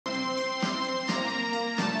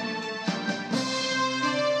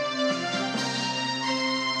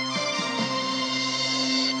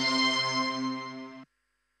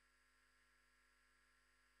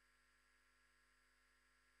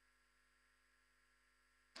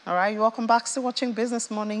All right, welcome back to watching Business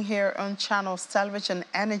Morning here on Channels Television.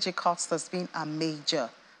 Energy cost has been a major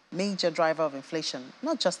driver of inflation,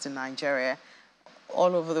 not just in Nigeria,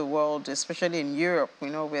 all over the world, especially in Europe,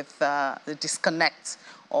 with the disconnect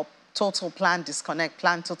or planned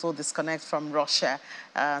total disconnect from Russia,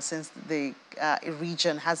 since the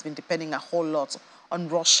region has been depending a whole lot on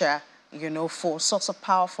Russia, for source of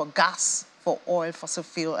power, for gas, for oil, fossil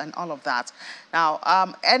fuel, and all of that. Now,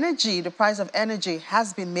 the price of energy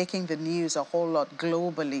has been making the news a whole lot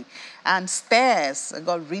globally. And Stairs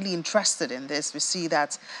got really interested in this. We see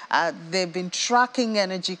that they've been tracking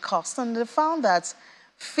energy costs, and they found that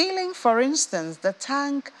filling, for instance, the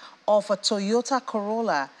tank of a Toyota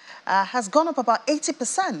Corolla has gone up about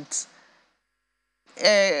 80%.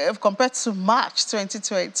 Compared to March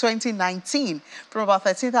 2019, from about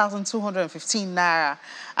 13,215 naira.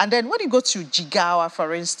 And then when you go to Jigawa,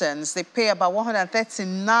 for instance, they pay about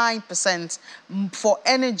 139% for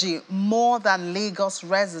energy more than Lagos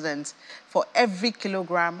residents for every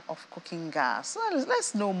kilogram of cooking gas. So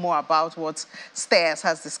let's know more about what Stairs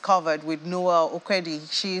has discovered with Noel Okwedi.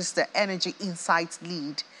 She's the Energy Insight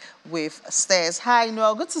Lead with Stairs. Hi,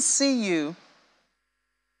 Noel. Good to see you.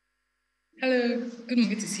 Hello,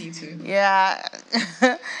 good to see you too. Yeah,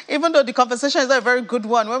 even though the conversation is not a very good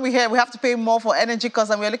one, when we hear we have to pay more for energy costs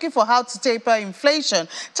and we're looking for how to taper inflation,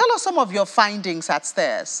 tell us some of your findings at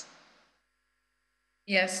Stairs.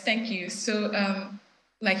 Yes, thank you. So,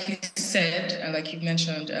 like you said, like you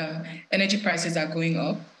mentioned, energy prices are going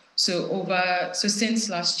up. So since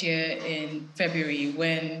last year in February,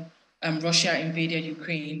 when Russia invaded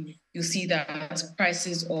Ukraine, you'll see that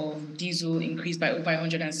prices of diesel increased by over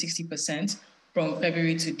 160% from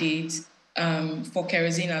February to date. For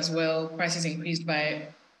kerosene as well, prices increased by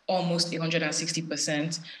almost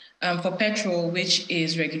 160%. For petrol, which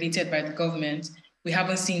is regulated by the government, we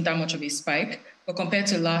haven't seen that much of a spike. But compared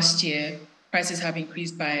to last year, prices have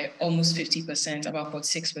increased by almost 50%, about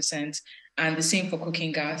 46%, and the same for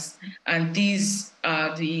cooking gas. And these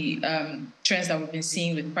are the trends that we've been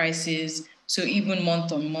seeing with prices. So even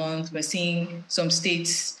month on month, we're seeing some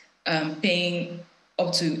states paying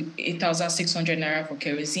up to 8,600 naira for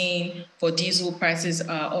kerosene. For diesel, prices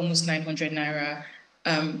are almost 900 naira.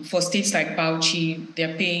 For states like Bauchi,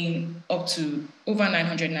 they're paying up to over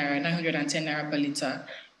 900 naira, 910 naira per liter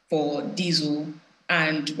for diesel.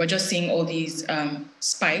 And we're just seeing all these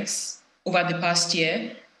spikes over the past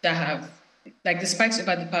year that have, like the spikes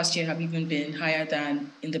over the past year have even been higher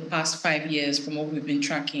than in the past 5 years from what we've been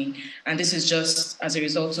tracking. And this is just as a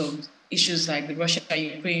result of issues like the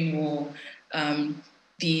Russia-Ukraine war,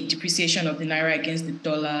 the depreciation of the naira against the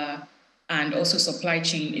dollar, and also supply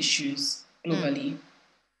chain issues globally.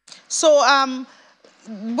 So,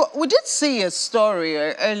 we did see a story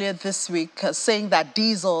earlier this week saying that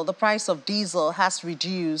the price of diesel has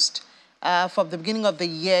reduced. From the beginning of the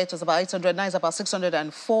year, it was about 800, now it's about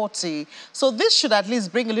 640. So this should at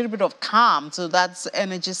least bring a little bit of calm to that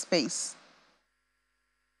energy space.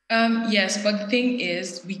 Yes, but the thing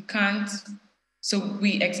is, we can't. So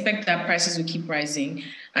we expect that prices will keep rising,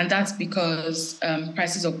 and that's because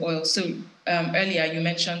prices of oil. So earlier you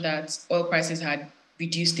mentioned that oil prices had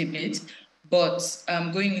reduced a bit, but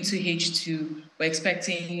going into H2, we're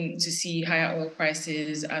expecting to see higher oil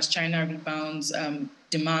prices as China rebounds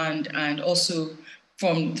demand, and also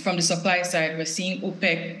from the supply side, we're seeing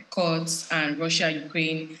OPEC cuts and Russia,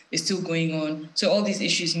 Ukraine is still going on. So all these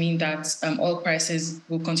issues mean that oil prices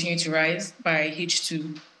will continue to rise by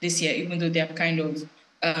H2 this year, even though they're kind of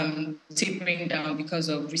tapering down because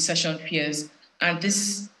of recession fears. And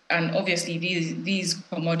obviously these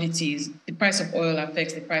commodities, the price of oil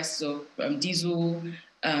affects the prices of diesel,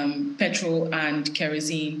 petrol, and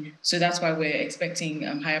kerosene. So that's why we're expecting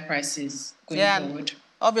higher prices going forward.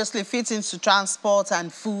 Obviously fits into transport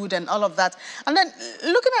and food and all of that. And then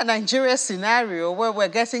looking at Nigeria's scenario where we're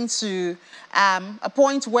getting to a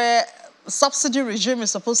point where subsidy regime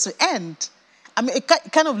is supposed to end. I mean, it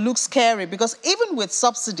kind of looks scary because even with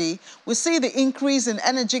subsidy, we see the increase in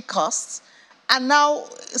energy costs, and now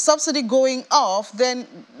subsidy going off, then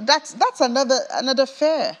that's another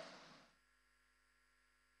fear.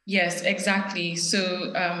 Yes, exactly.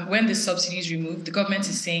 So when the subsidy is removed, the government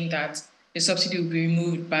is saying that the subsidy will be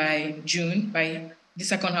removed by June, by the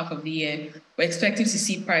second half of the year. We're expecting to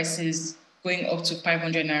see prices going up to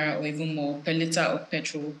 500 naira or even more per liter of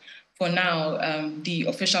petrol. For now, the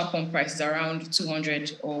official pump price is around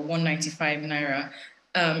 200 or 195 naira.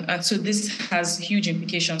 And so this has huge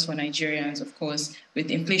implications for Nigerians, of course,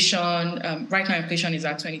 with inflation. Right now, inflation is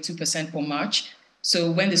at 22% for March. So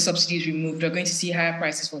when the subsidy is removed, we're going to see higher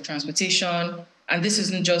prices for transportation, And this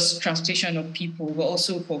isn't just transportation of people, but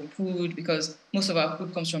also for food, because most of our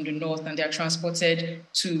food comes from the north and they're transported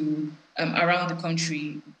to around the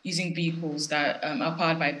country using vehicles that are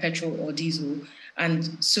powered by petrol or diesel.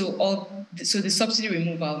 And so the subsidy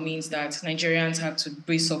removal means that Nigerians have to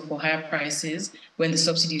brace up for higher prices when the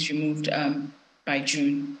subsidy is removed by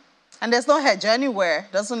June. And there's no hedge anywhere.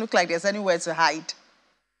 Doesn't look like there's anywhere to hide.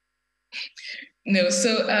 No,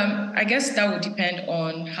 so I guess that would depend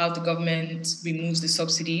on how the government removes the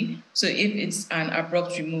subsidy. So if it's an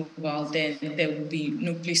abrupt removal, then there will be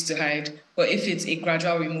no place to hide. But if it's a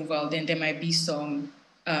gradual removal, then there might be some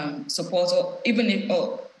support, or even if,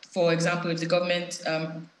 or, for example, if the government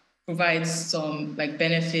provides some like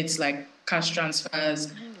benefits like cash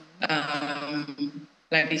transfers,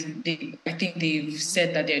 like I think they've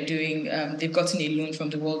said that they're doing, they've gotten a loan from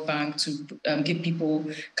the World Bank to give people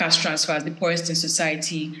cash transfers, the poorest in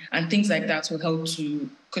society, and things like that will help to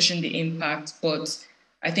cushion the impact. But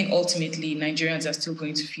I think ultimately Nigerians are still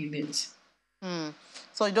going to feel it.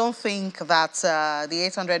 So you don't think that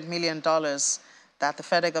the $800 million that the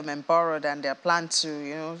federal government borrowed and they're planned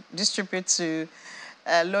to, distribute to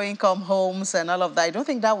low-income homes and all of that, I don't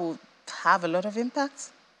think that will have a lot of impact?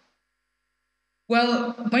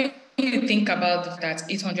 Well, when you think about that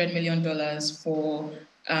 $800 million for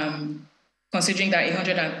considering that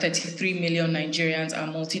 133 million Nigerians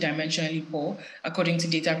are multidimensionally poor, according to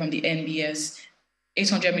data from the NBS,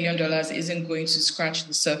 $800 million isn't going to scratch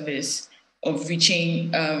the surface of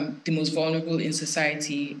reaching the most vulnerable in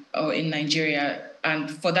society or in Nigeria.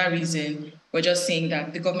 And for that reason, we're just saying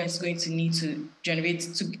that the government is going to need to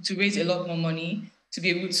to raise a lot more money to be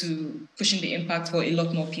able to cushion the impact for a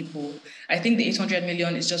lot more people. I think the 800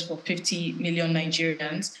 million is just for 50 million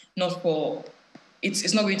Nigerians, not for,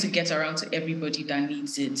 it's not going to get around to everybody that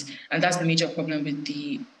needs it. And that's the major problem with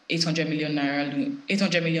the 800 million naira loan,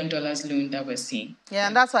 $800 million loan that we're seeing. Yeah,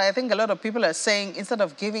 and that's why I think a lot of people are saying, instead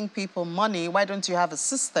of giving people money, why don't you have a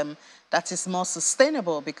system that is more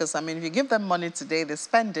sustainable? Because, I mean, if you give them money today, they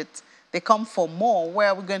spend it, they come for more. Where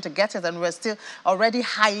are we going to get it? And we're still already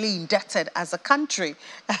highly indebted as a country,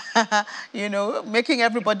 making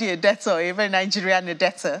everybody a debtor, even Nigerian a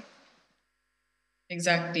debtor.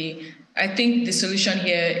 Exactly. I think the solution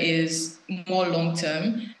here is more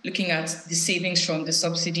long-term, looking at the savings from the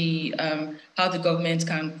subsidy, how the government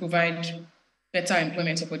can provide better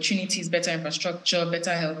employment opportunities, better infrastructure,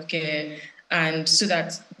 better healthcare, and so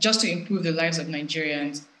that just to improve the lives of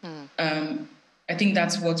Nigerians. I think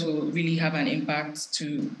that's what will really have an impact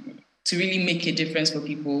to really make a difference for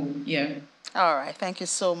people. Yeah. All right. Thank you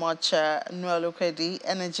so much, Noel Okwedi,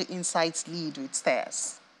 Energy Insights Lead with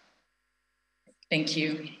STARS. Thank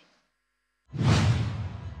you.